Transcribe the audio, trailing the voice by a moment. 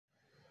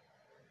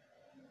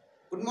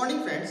Good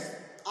morning friends,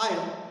 I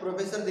am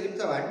Professor Dilip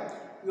Chavan,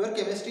 your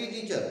chemistry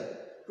teacher.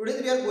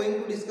 Today we are going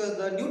to discuss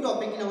the new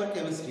topic in our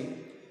chemistry.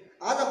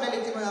 आज आपल्या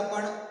लेक्चरमध्ये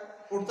आपण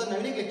पुढचा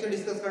नवीन एक lecture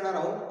discuss करणार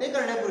आहोत. ते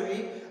करण्यापूर्वी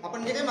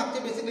आपण जे काही मागचे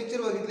बेसिक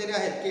लेक्चर बघितलेले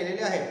आहेत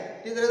केलेले आहेत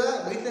ते जर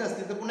बघितले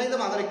नसतील तर पुन्हा एकदा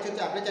मागच्या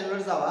लेक्चरच्या आपल्या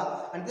चॅनलवर जावा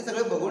आणि ते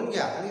सगळे बघून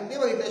घ्या आणि ते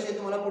बघितल्याशिवाय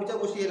तुम्हाला पुढच्या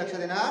गोष्टी लक्षात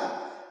येणार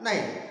नाही.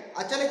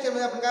 आजच्या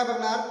लेक्चरमध्ये आपण काय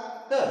बघणार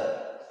तर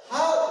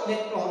how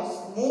electrons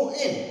move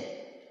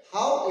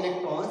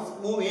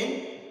in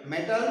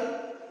metal,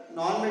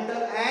 non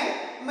metal and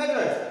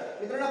metals.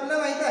 मित्रांनो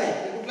आपल्याला माहिती आहे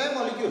की कुठलाही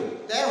मॉलिक्यूल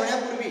तयार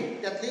होण्यापूर्वी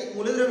त्यातले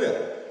मूलद्रव्य,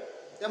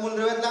 त्या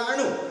मूलद्रव्यातला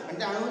अणू आणि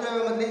त्या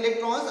अणुद्रव्यामधले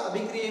इलेक्ट्रॉन्स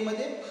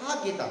अभिक्रियेमध्ये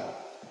भाग घेतात.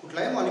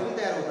 कुठलाही मॉलिक्यूल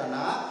तयार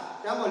होताना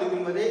त्या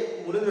मॉलिक्यूलमध्ये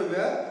मूलद्रव्य,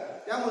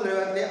 त्या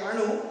मूलद्रव्यातले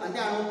अणू आणि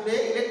त्या अणूतले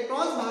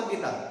इलेक्ट्रॉन्स भाग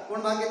घेतात. कोण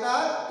भाग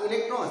घेतात?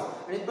 इलेक्ट्रॉन्स.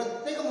 आणि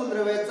प्रत्येक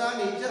मूलद्रव्याचा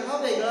नेचर हा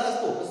वेगळा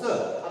असतो. कसं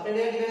आपल्याला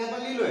या ठिकाणी आपण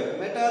लिहिलोय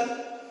मेटल,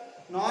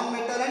 नॉन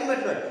मेटल आणि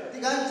मेटल.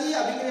 तिघांची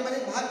अभिक्रियेमध्ये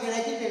भाग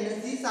घेण्याची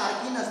टेंडन्सी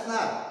सारखी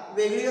नसणार,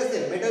 वेगळी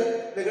असेल. मेटल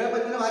वेगळ्या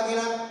पद्धतीने भाग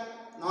घेणार,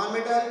 नॉन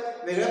मेटल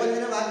वेगळ्या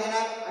पद्धतीने भाग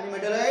घेणार आणि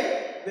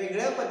मेटलाइट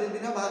वेगळ्या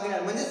पद्धतीने भाग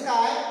घेणार. म्हणजेच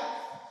काय,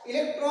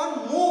 इलेक्ट्रॉन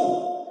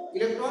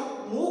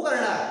मूव्ह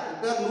करणार,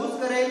 एकतर लूज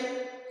करेल,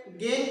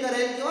 गेन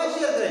करेल किंवा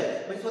शेअर करेल.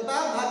 म्हणजे स्वतः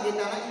भाग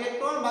घेताना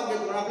इलेक्ट्रॉन भाग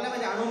घेतो. आपल्या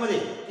म्हणजे अणूमध्ये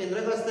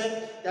केंद्रक असते,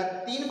 त्यात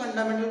तीन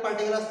फंडामेंटल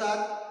पार्टिकल असतात,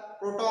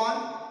 प्रोटॉन,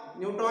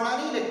 न्यूट्रॉन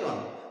आणि इलेक्ट्रॉन.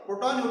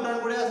 प्रोटॉन न्यूट्रॉन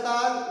कुठे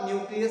असतात?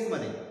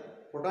 न्यूक्लियसमध्ये.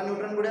 प्रोटॉन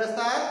न्यूट्रॉन कुठे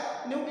असतात?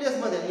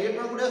 न्यूक्लियसमध्ये.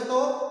 इलेक्ट्रॉन कुठे असतो?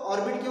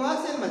 ऑर्बिट किंवा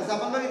सेलमध्ये.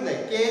 आपण बघितलंय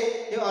के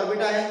हे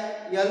ऑर्बिट आहे,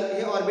 एल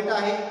हे ऑर्बिट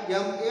आहे,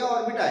 एम हे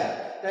ऑर्बिट आहे.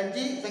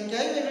 त्यांची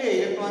संख्याही वेगळी आहे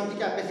इलेक्ट्रॉनची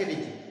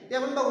कॅपॅसिटीची. ते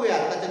आपण बघूया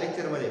आताच्या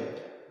लेक्चरमध्ये.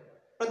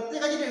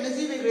 प्रत्येकाची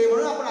टेंडन्सी वेगळी आहे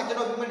म्हणून आपण आजच्या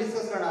टॉपिकमध्ये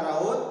डिस्कस करणार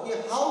आहोत की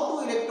how two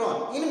electron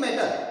in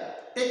metal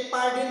take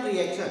part in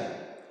reaction.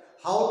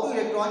 How two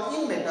electron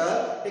in metal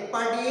take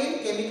part in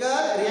chemical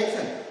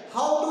reaction.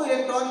 How to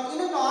electron in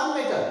a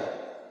non-metal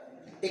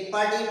take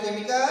part in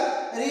chemical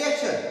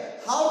reaction.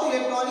 How to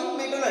electron in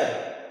metalloid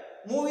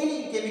move in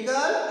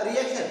chemical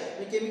reaction.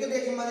 Chemical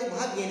reaction मध्ये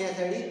भाग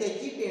घेण्यासाठी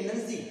त्याची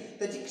tendency,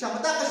 त्याची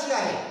क्षमता कशी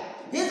आहे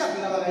हेच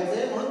आपल्याला बघायचं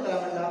आहे. म्हणून त्याला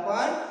म्हणलं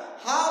आपण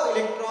how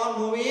electron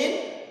move in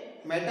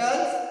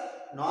metals,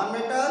 non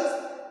metals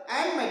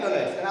and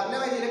मेटॉलॉइड्स. आणि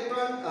आपल्याला माहिती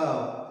इलेक्ट्रॉन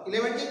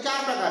इलेमेंटचे चार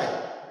प्रकार आहेत: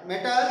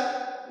 मेटल,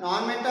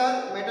 नॉन मेटल,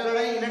 मेटॉलॉइड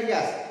आणि इनर्ट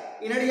गॅस.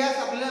 इनर्ट गॅस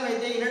आपल्याला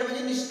माहिती आहे, इनर्ट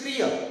म्हणजे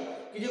निष्क्रिय,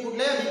 की जे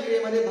कुठल्याही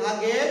अभिक्रियेमध्ये भाग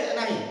घेत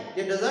नाही,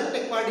 जे doesn't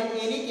take part in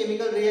any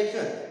chemical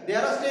reaction, they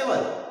are stable.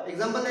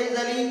 Example द्यायची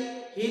झाली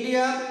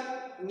helium,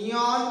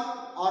 neon,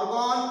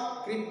 argon,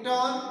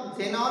 krypton,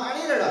 xenon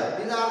आणि radon.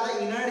 These R the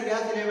inert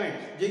gas element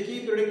जे की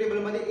पिरियोडिक टेबल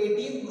मध्ये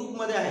 18 ग्रुप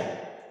मध्ये आहे.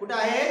 कुठे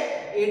आहे?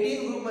 18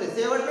 ग्रुप मध्ये.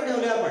 शेवटला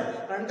ठेवले आपण,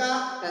 कारण का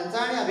त्यांचा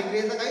आणि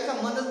अभिक्रियेचा काही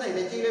संबंधच नाही.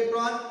 त्याचे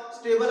इलेक्ट्रॉन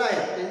स्टेबल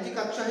आहेत, त्यांची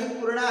कक्षा ही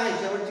पूर्ण आहे,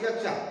 शेवटची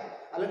कक्षा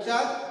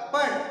लक्षात.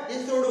 पण ते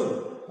सोडून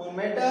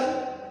मेटल,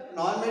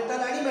 नॉन मेटल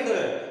आणि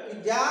मेटॉलॉइड की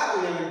ज्या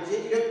एलिमेंटचे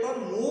इलेक्ट्रॉन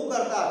मूव्ह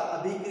करतात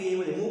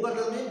अभिक्रियेमध्ये, मूव्ह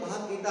करतात म्हणजे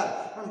भाग घेतात,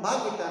 पण भाग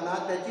घेताना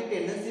त्याची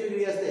टेंडन्सी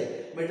वेगळी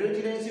असते.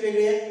 मेटलची टेंडन्सी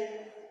वेगळी आहे,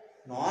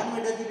 नॉन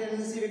मेटलची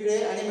टेंडन्सी वेगळी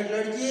आहे आणि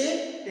मेटॉलॉइडची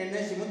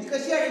टेंडन्सी. मग ती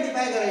कशी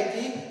आयडेंटिफाय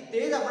करायची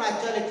तेच आपण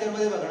आजच्या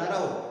लेक्चरमध्ये बघणार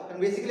आहोत. कारण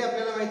बेसिकली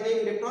आपल्याला माहिती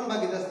आहे इलेक्ट्रॉन भाग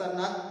घेत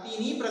असताना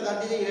तिन्ही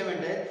प्रकारचे जे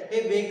एलिमेंट आहेत हे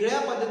वेगळ्या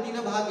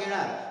पद्धतीने भाग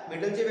घेणार.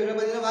 मेटलचे वेगळ्या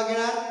पद्धतीने भाग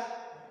घेणार,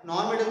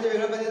 नॉन मेटलचे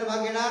वेगळ्या पद्धतीने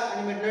भाग घेणार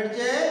आणि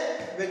मेटॉलॉइडचे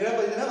वेगळ्या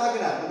पद्धतीने भाग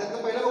घेणार.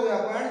 त्यातलं पहिलं बघूया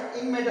आपण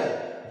इन मेटल.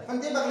 पण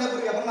ते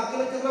बघण्यापूर्वी आपण मागच्या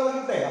लेक्चरला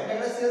बघितलंय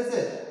आपल्याकडे सेल्स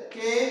आहेत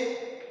के,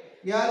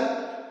 एल,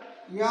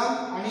 एम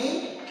आणि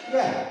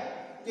एन.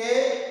 के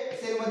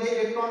सेल मध्ये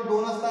इलेक्ट्रॉन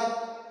 2 असतात,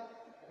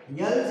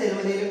 एल सेल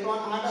मध्ये इलेक्ट्रॉन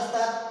 8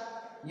 असतात,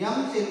 एम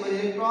सेल मध्ये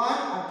इलेक्ट्रॉन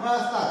 18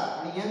 असतात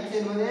आणि एन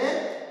सेल मध्ये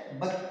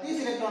 32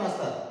 इलेक्ट्रॉन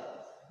असतात.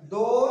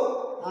 2,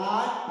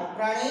 8,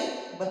 18 आणि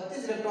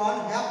 32 इलेक्ट्रॉन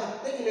ह्या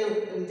प्रत्येक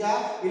इलेक्ट्रॉनच्या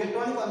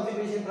इलेक्ट्रॉनिक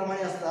कॉन्फिगरेशन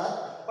प्रमाणे असतात.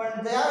 पण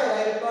ज्या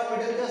वेळेला इलेक्ट्रॉन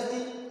मेटलचे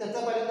असतील त्याचा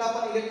पहिल्यांदा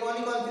आपण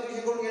इलेक्ट्रॉनिक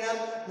कॉन्फिगरेशन करून घेणार.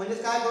 म्हणजे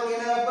काय करून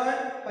घेणार आपण?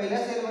 पहिल्या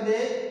सेल मध्ये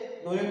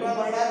 2 इलेक्ट्रॉन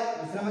भरणार,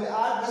 दुसऱ्यामध्ये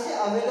 8, जसे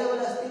अवेलेबल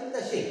असतील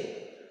तसे,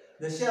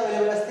 जसे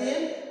अवेलेबल असतील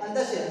आणि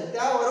तसे.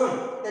 त्यावरून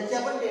त्याची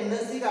आपण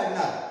टेंडन्सी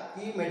काढणार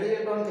की मेटल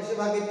इलेक्ट्रॉन कसे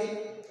भाग घेतील,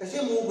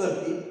 कसे मूव्ह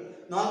करतील,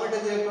 नॉन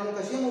मेटलचे इलेक्ट्रॉन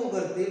कसे मूव्ह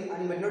करतील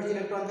आणि मेटलचे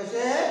इलेक्ट्रॉन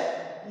कसे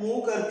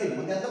मूव्ह करतील.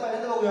 मग त्याचं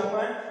पहिल्यांदा बघूया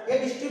आपण. हे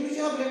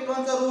डिस्ट्रीब्युशन ऑफ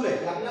इलेक्ट्रॉनचा रूल आहे.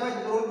 आपल्याला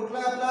माहिती रूल कुठला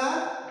आहे आपला?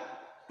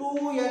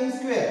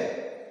 2n².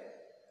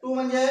 2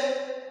 म्हणजे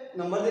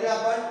नंबर दिले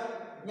आपण,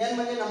 n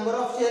म्हणजे नंबर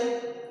ऑफ शेल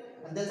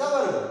आणि त्याचा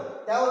वर्ग.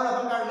 त्यावरून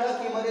आपण काढलं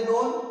k मध्ये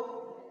 2,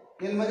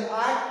 l मध्ये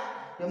 8,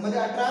 m मध्ये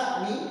 18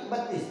 आणि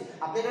 32.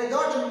 आपल्याकडे जो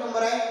ॲटॉमिक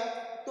नंबर आहे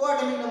तो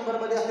ॲटॉमिक नंबर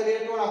मध्ये असलेले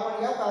इलेक्ट्रॉन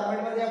आपण या फॉर्मॅट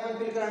मध्ये आपण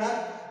फिल करणार.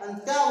 आणि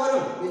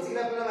त्यावरून बेसिकली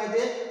आपल्याला माहिती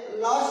आहे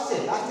लास्ट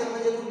सेल. लास्ट सेल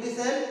म्हणजे कुठली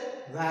सेल?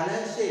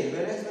 Valence shell.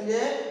 व्हॅलेन्स म्हणजे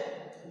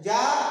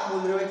ज्या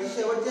मूलद्रव्याची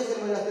शेवटच्या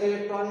सेल मध्ये असलेले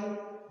इलेक्ट्रॉन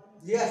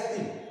जे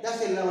असतील त्या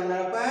सेलला म्हणणार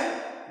आपण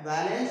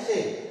व्हॅलेन्स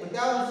शेल. पण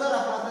त्यानुसार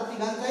आपण आता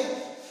तिघांचाही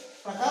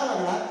प्रकार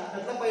बघणार.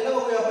 त्यातलं पहिलं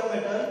बघूया आपण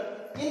मेटल.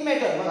 इन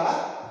मेटल बघा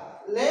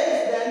लेस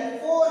than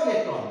 4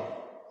 electron.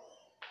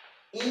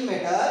 In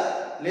metal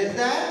less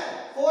than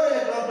 4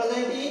 electron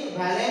present in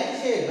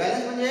valence shell.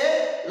 Valence म्हणजे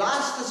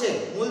लास्ट शेल,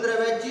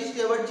 मूलद्रव्याची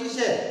शेवटची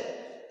शेल.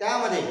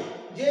 त्यामध्ये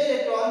जे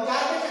इलेक्ट्रॉन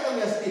 4 पेक्षा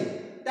कमी असतील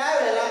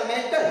त्यावेळेला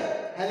metal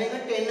having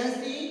a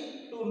tendency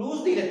to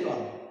lose the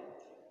electron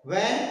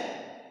when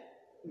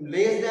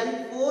less than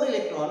 4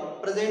 electron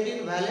present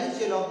in valence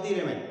shell of the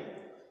element.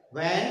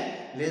 When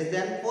less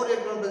than 4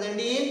 electron present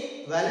in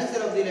valence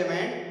shell of the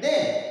element,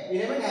 then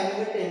element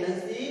having a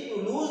tendency to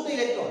lose the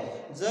electron.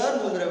 जर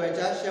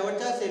मूलद्रव्याच्या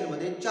शेवटच्या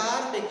सेलमध्ये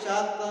 4 पेक्षा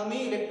कमी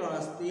electron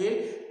असतील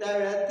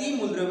त्यावेळेला ती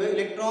मूलद्रव्य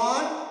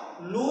electron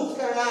lose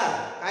करणार.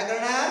 काय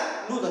करणार?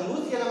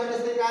 लूज केलं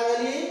म्हणजे ते काय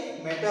झाली?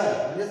 मेटल.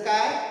 म्हणजे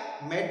काय?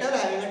 Metal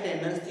having a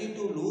tendency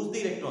to lose the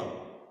electron.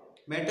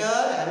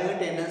 Metal having a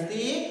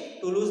tendency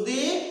to lose the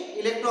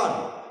electron.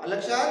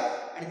 लक्षात.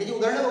 आणि त्याची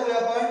उदाहरणं बघूया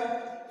आपण.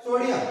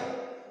 सोडियम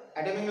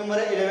ॲटॉमिक नंबर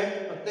आहे 11.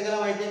 प्रत्येकाला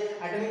माहिती आहे.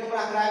 ॲटॉमिक नंबर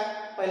 11 आहे.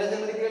 पहिल्या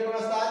सेलमध्ये किती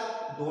इलेक्ट्रॉन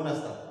असतात? 2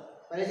 असतात.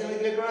 पहिल्या सेलमध्ये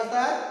किती इलेक्ट्रॉन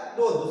असतात?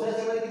 2. दुसऱ्या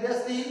सेलमध्ये किती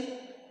असतील?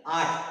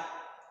 8.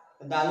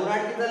 10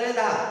 8 किती झाले?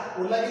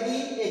 10. उरला किती?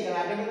 1. कारण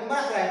ॲटॉमिक नंबर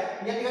 11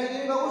 आहे. या ठिकाणी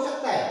तुम्ही बघू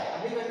शकताय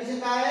आपली कंडिशन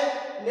काय आहे?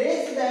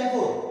 लेस दॅन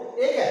 4.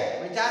 1 आहे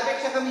म्हणजे 4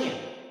 पेक्षा कमी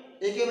आहे.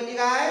 1 आहे म्हणजे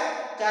काय?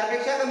 4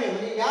 पेक्षा कमी आहे.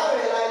 म्हणजे या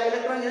वेळेला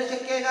इलेक्ट्रॉन घेणं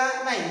शक्य आहे का?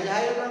 नाही. म्हणजे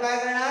हा इलेक्ट्रॉन काय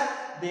करणार?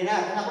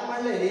 देणार. कारण आपण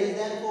म्हणले लेस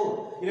दॅन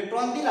 4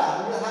 इलेक्ट्रॉन दिला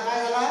म्हणजे हा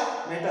काय झाला?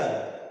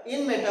 Metal.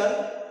 In metal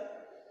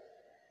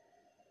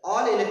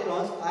all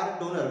electrons R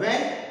donor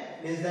when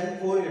less than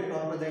 4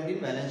 electron present in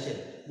valence shell.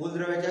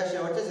 मूलद्रव्याच्या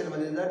शेवटच्या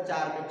सेलमध्ये जर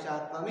 4 पेक्षा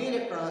कमी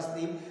इलेक्ट्रॉन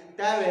असतील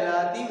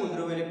त्यावेळेला ती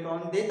मूलद्रव्य इलेक्ट्रॉन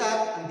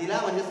देतात. आणि दिला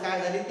म्हणजेच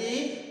काय झाली?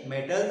 ती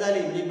मेटल झाली.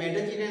 म्हणजे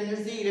मेटलची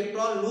टेंडन्सी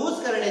इलेक्ट्रॉन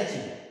लूज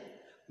करण्याची.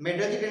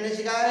 मेटलची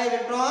टेंडन्सी काय आहे?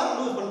 Electron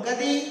lose. पण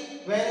कधी?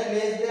 when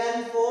less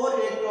than 4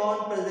 electron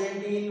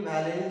present in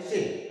valence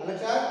shell.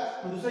 लक्षात.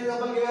 दुसरं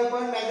एक्झाम्पल घेऊया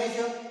आपण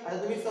मॅग्नेशियम. आता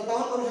तुम्ही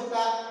स्वतःहून करू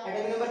शकता.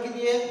 ॲटॉमिक नंबर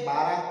किती आहे?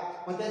 12.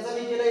 मग त्याचं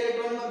मी केलं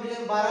इलेक्ट्रॉन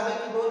कॉन्फिगरेशन 12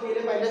 पैकी 2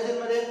 केले पहिल्या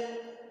सेल मध्ये.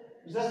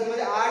 दुसऱ्या सेल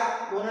मध्ये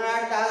 8 2 आणि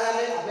 8 10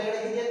 झाले. आपल्याकडे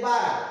किती आहेत?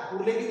 12.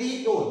 उरले किती?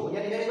 2.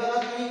 या ठिकाणी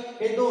बघा तुम्ही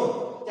हे 2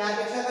 4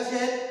 पेक्षा कसे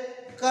आहेत?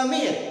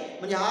 कमी आहेत.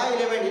 म्हणजे हा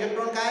एलिमेंट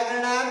इलेक्ट्रॉन काय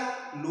करणार?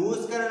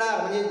 लूज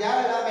करणार. म्हणजे ज्या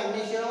वेळेला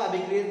मॅग्नेशियम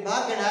अभिक्रियेत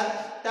भाग घेणार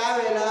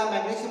त्यावेळेला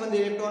मॅग्नेशियम मध्ये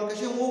इलेक्ट्रॉन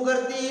कसे मूव्ह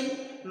करतील?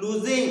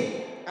 लूजिंग.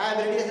 काय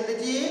ॲबिलिटी असेल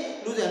त्याची?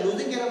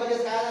 लूजिंग केलं म्हणजे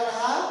काय झाला?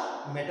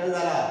 हा मेटल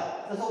झाला.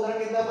 तसं उदाहरण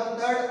घेतलं आपण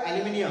थर्ड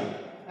ॲल्युमिनियम.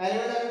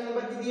 ॲल्युमिनियम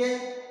नंबर किती आहे?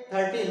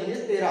 13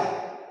 म्हणजे 13.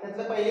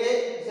 त्यातलं पहिले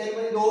सेल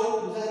मध्ये 2,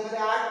 दुसऱ्या सेल मध्ये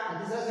 8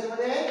 आणि तिसऱ्या सेल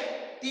मध्ये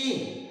 3.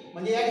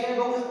 म्हणजे या ठिकाणी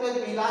बघू शकता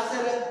तुम्ही लास्ट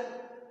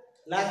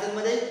सेल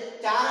मध्ये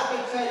 4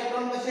 पेक्षा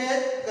इलेक्ट्रॉन कसे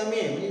आहेत? कमी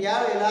आहे. म्हणजे या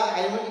वेळेला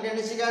ॲल्युमिनियम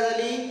टेंडन्सी काय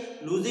झाली?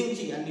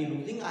 लूजिंगची. आणि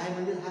लूजिंग आहे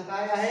म्हणजे हा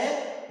काय आहे?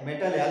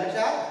 मेटल आहे.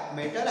 लक्षात.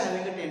 Metal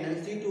having a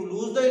tendency to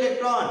lose the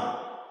electron.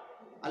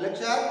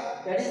 लक्षात.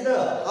 That is the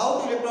how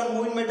two electron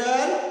move in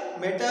metal.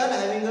 Metal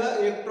having a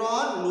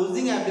electron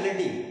losing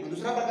ability.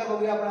 दुसरा प्रकार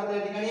बघूया आपण आता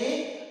या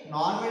ठिकाणी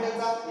नॉन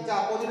मेटलचा. याच्या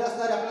अपोजिट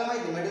असणार आपल्याला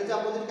माहिती. मेटलच्या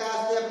अपोजिट काय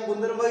असते? आपण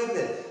गुणधर्म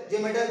बघितले. जे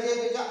मेटलचे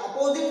त्याच्या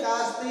अपोजिट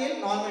काय असतील?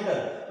 Non metal.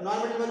 नॉन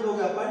मेटल मध्ये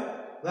बघूया आपण.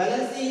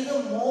 Valency is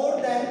more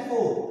than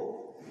 4.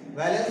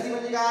 Valency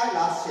म्हणजे काय?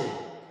 Last shell.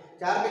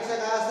 4 पेक्षा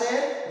काय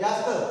असेल?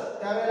 जास्त.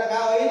 त्यावेळेला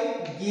काय होईल?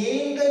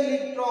 Gain the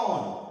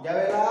electron.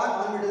 ज्यावेळेला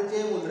नॉन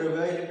मेटलचे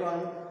मूलद्रव्य इलेक्ट्रॉन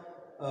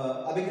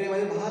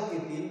अभिक्रियेमध्ये भाग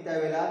घेतील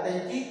त्यावेळेला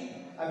त्यांची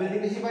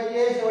ॲबिलिटी कशी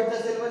पाहिजे? शेवटच्या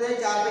सेलमध्ये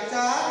 4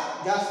 पेक्षा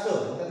जास्त.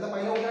 त्यातलं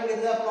पहिलं उदाहरण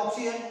घेतलं आपण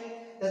ऑक्सिजन.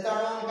 त्याचा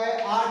अणुक्रमांक काय?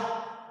 8.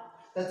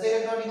 त्याचे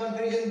इलेक्ट्रॉनिक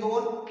कॉन्फिगरेशन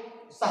 2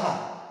 6.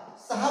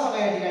 6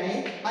 बघा या ठिकाणी.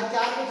 हा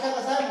 4 पेक्षा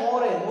कसा आहे?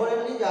 मोर आहे. मोर आहे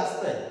म्हणजे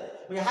जास्त आहे.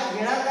 म्हणजे हा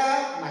घेणार का?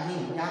 नाही.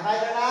 म्हणजे हा काय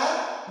करणार?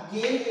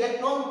 गेन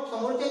इलेक्ट्रॉन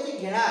समोरच्याची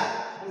घेणार.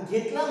 आणि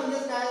घेतला म्हणजे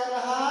काय झाला?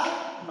 हा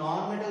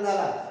नॉन मेटल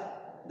झाला.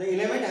 The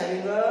element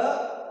having a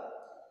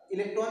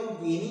electron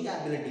gaining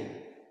ability.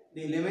 The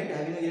element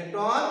having a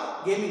electron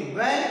gaining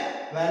when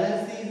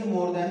valency is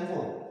more than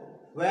 4.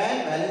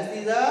 When valency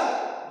is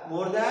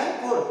more than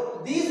 4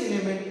 this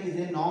element is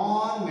a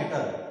non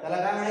metal. त्याला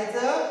काय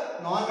म्हणायचं?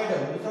 Non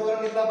metal. दुसरं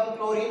उदाहरण घेतलं आपण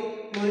chlorine.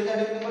 क्लोरीनचा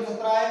atomic number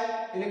 17 आहे.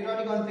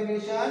 Electronic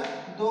configuration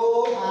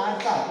 2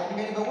 8 7. या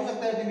ठिकाणी बघू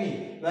शकता तुम्ही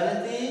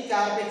व्हॅलेन्सी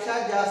 4 पेक्षा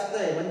जास्त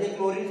आहे. म्हणजे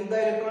क्लोरीन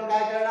सुद्धा इलेक्ट्रॉन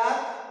काय करणार?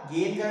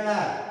 गेन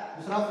करणार.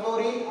 दुसरा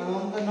फ्लोरीन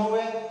क्रमांक 9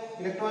 आहे.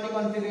 इलेक्ट्रॉनिक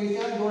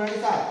कॉन्फिगरेशन 2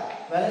 आणि 7.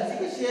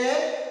 व्हॅलेन्सी कशी आहे?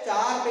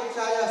 4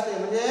 पेक्षा जास्त आहे.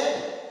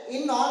 म्हणजे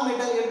in non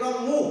metal electron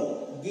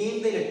move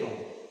gain the electron.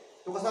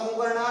 तो कसा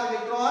मूव्ह करणार?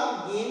 इलेक्ट्रॉन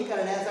गेन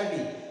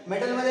करण्यासाठी.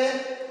 मेटल मध्ये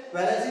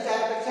व्हॅलेन्सी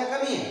 4 पेक्षा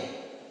कमी आहे.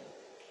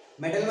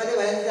 मेटल मध्ये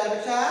व्हॅलेन्सी 4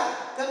 पेक्षा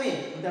कमी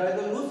आहे त्यावेळेला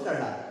तो लूज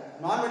करणार.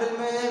 नॉन मेटल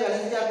मध्ये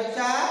व्हॅलेन्सी 4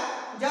 पेक्षा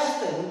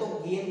जास्त आहे म्हणून तो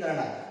गेन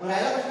करणार. मग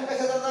राहिला प्रश्न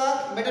कशाचा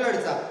होता?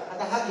 मेटलॉइडचा.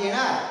 आता हा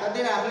घेणार का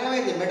देणार? आपल्याला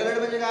माहिती आहे मेटलॉइड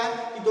म्हणजे काय?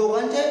 की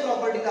दोघांच्याही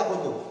प्रॉपर्टी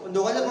दाखवतो. पण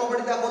दोघांच्या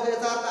प्रॉपर्टी दाखवतो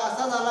याचा अर्थ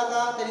असा झाला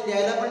का त्यांनी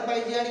द्यायला पण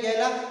पाहिजे आणि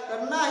घ्यायला तर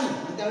नाही.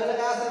 त्यावेळेला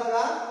काय असेल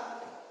बघा?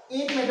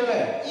 In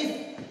metalloid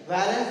if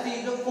valency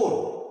is 4.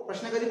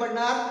 प्रश्न कधी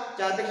पडणार?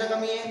 4 पेक्षा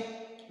कमी आहे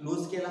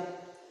लूज केला.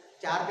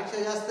 4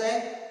 पेक्षा जास्त आहे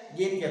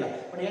गेन केला.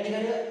 पण या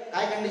ठिकाणी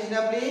काय कंडिशन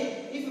आहे आपली?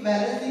 If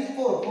valency is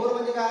 4. 4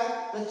 म्हणजे काय?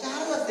 तर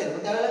 4 असेल.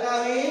 मग त्यावेळेला काय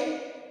होईल?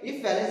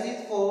 If valency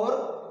is 4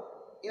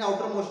 in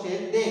outermost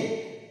shell then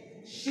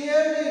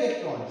share the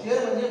electron.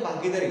 Share म्हणजे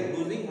भागीदारी,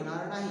 लुजिंग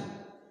होणार नाही,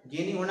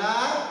 गेनिंग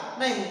होणार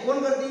नाही.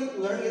 कोण करतील?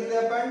 उदाहरण घेतले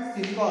आपण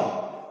सिलिकॉन.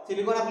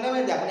 सिलिकॉन आपल्याला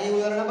माहिती आहे, आपण हे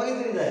उदाहरण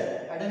बघितलेली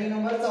आहे. Atomic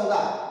number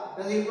 14.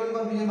 त्याचं इलेक्ट्रॉन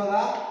कॉन्फिगरेशन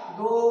बघा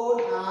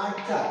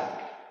 284.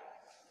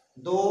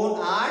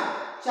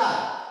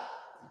 284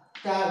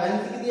 4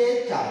 व्हॅलेन्सी किती आहे?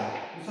 4.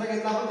 दुसरा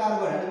घेतला आपण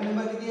कार्बन. ॲटॉमिक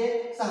नंबर किती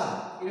आहे? 6.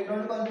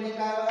 इलेक्ट्रॉन कॉन्फिगरेशन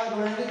काय बघा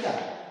 2 आणि 4.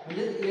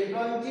 म्हणजे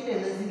इलेक्ट्रॉनची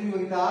टेंडन्सी तुम्ही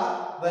बघिता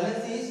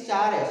व्हॅलेन्सी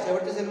 4 आहे.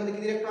 शेवटच्या सेलमध्ये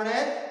किती इलेक्ट्रॉन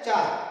आहेत?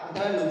 4.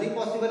 त्याला लुजिंग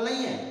पॉसिबल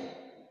नाही आहे,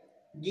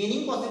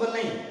 गेनिंग पॉसिबल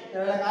नाही.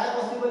 त्यावेळेला काय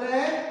पॉसिबल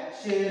आहे?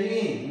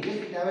 शेअरिंग.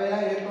 म्हणजे त्यावेळेला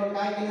इलेक्ट्रॉन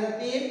काय केले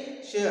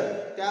जातील? शेअर.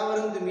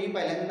 त्यावरून तुम्ही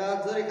पहिल्यांदा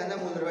जर एखाद्या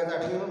मूलद्रव्याचा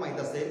ॲटॉमिक नंबर माहित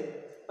असेल,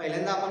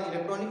 पहिल्यांदा आपण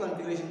इलेक्ट्रॉनिक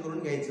कॉन्फिगरेशन करून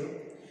घ्यायचं.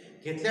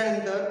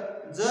 घेतल्यानंतर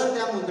जर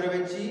त्या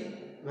मूलद्रव्याची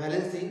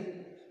व्हॅलेन्सी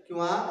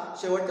किंवा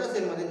शेवटच्या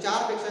सेलमध्ये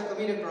 4 पेक्षा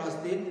कमी इलेक्ट्रॉन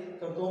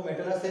असतील तर तो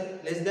मेटल असेल.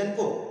 लेस than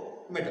 4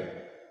 metal,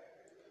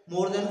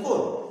 more than 4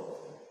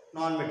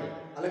 non metal.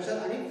 लक्षात.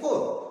 आणि 4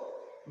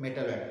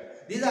 मेटल आहे.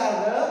 These are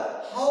the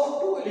how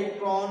to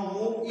electron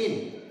move in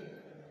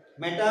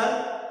metal,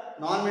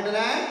 non-metal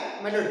and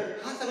metal.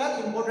 हा सगळ्यात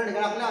इम्पॉर्टंट आहे,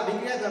 कारण आपल्या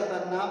अभिक्रिया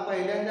करताना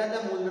पहिल्यांदा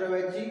त्या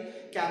मूलद्रव्याची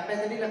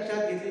कॅपॅसिटी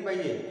लक्षात घेतली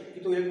पाहिजे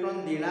की तो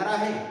इलेक्ट्रॉन देणार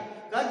आहे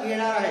का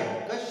घेणार आहे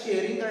का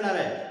शेअरिंग करणार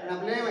आहे. आणि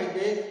आपल्याला माहिती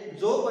आहे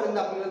जोपर्यंत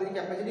आपल्याला ती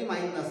कॅपॅसिटी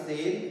माहीत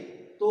नसेल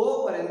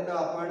तोपर्यंत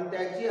आपण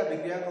त्याची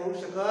अभिक्रिया करू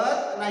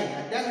शकत नाही.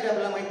 आणि त्यासाठी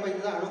आपल्याला माहित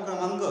पाहिजे अणु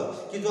क्रमांक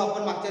की जो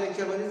आपण मागच्या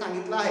लेक्चरमध्ये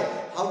सांगितला आहे.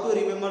 How to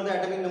remember the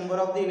atomic number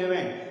of the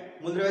element.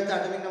 मूलद्रव्याचा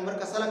atomic number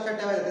कसा लक्षात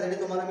ठेवायचा त्यासाठी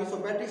तुम्हाला मी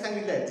सोप्या ट्रिक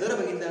सांगितल्या आहेत. जर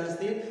बघितल्या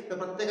नसतील तर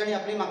प्रत्येकाने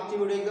आपली मागची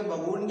व्हिडिओ एकदा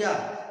बघून घ्या.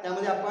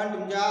 त्यामध्ये आपण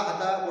तुमच्या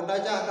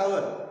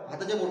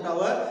हाताच्या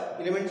बोटावर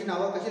एलिमेंटची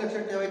नावं कशी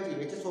लक्षात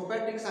ठेवायची याचे सोप्या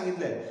ट्रिक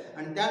सांगितल्या आहेत.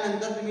 आणि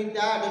त्यानंतर तुम्ही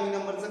त्या ॲटॉमिक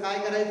नंबरचं काय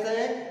करायचं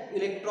आहे?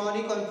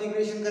 इलेक्ट्रॉनिक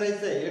कॉन्फिगरेशन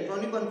करायचं आहे.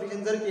 इलेक्ट्रॉनिक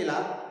कॉन्फिगरेशन जर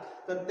केला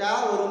तर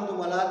त्यावरून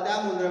तुम्हाला त्या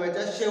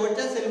मूलद्रव्याच्या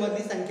शेवटच्या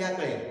सेलमधली संख्या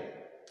कळेल.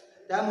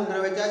 त्या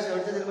मूलद्रव्याच्या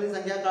शेवटच्या सेलमधली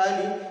संख्या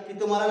कळाली की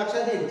तुम्हाला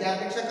लक्षात येईल 4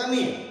 पेक्षा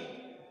कमी आहे,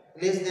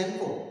 लेस दॅन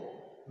 4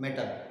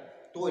 मेटल,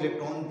 तो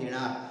इलेक्ट्रॉन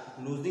देणार.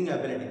 Losing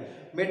ability.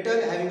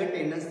 Metal having a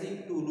tendency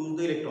to lose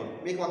the electron.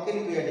 मी एक वाक्य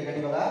लिहितो या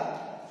ठिकाणी बघा.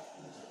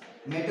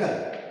 मेटल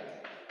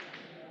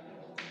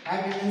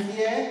काय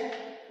टेंडन्सी आहे?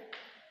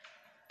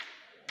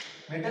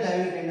 Metal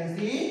having a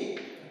tendency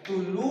to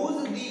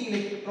lose the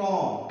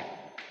electron.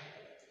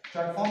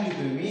 Short form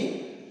लिहितोय मी.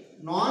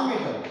 Non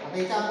metal. आता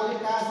याच्या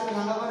अपोजिट काय असेल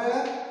सांगा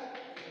बरं?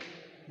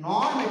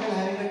 Non metal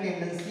having a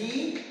tendency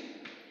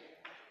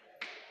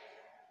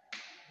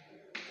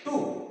to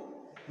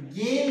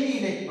gain the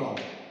electron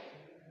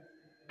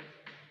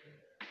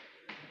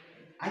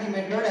आणि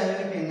metal having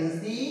a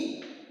tendency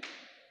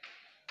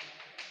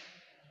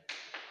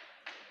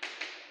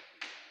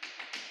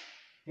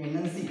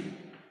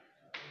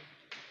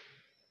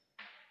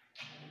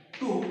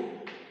to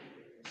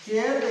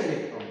share the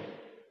electron.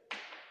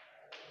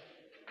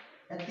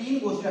 या 3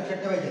 गोष्टी लक्षात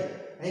ठेवायच्या.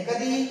 आणि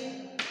कधी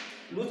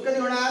लूज कधी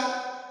होणार?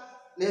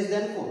 लेस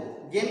दॅन 4.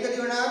 गेन कधी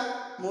होणार?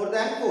 More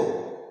than 4.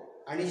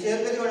 आणि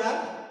शेअर कधी होणार?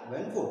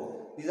 when 4.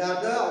 These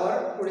are the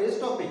our today's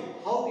topic.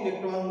 How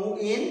electron move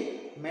in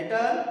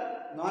metal,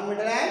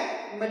 non-metal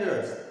and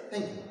metals.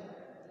 Thank you.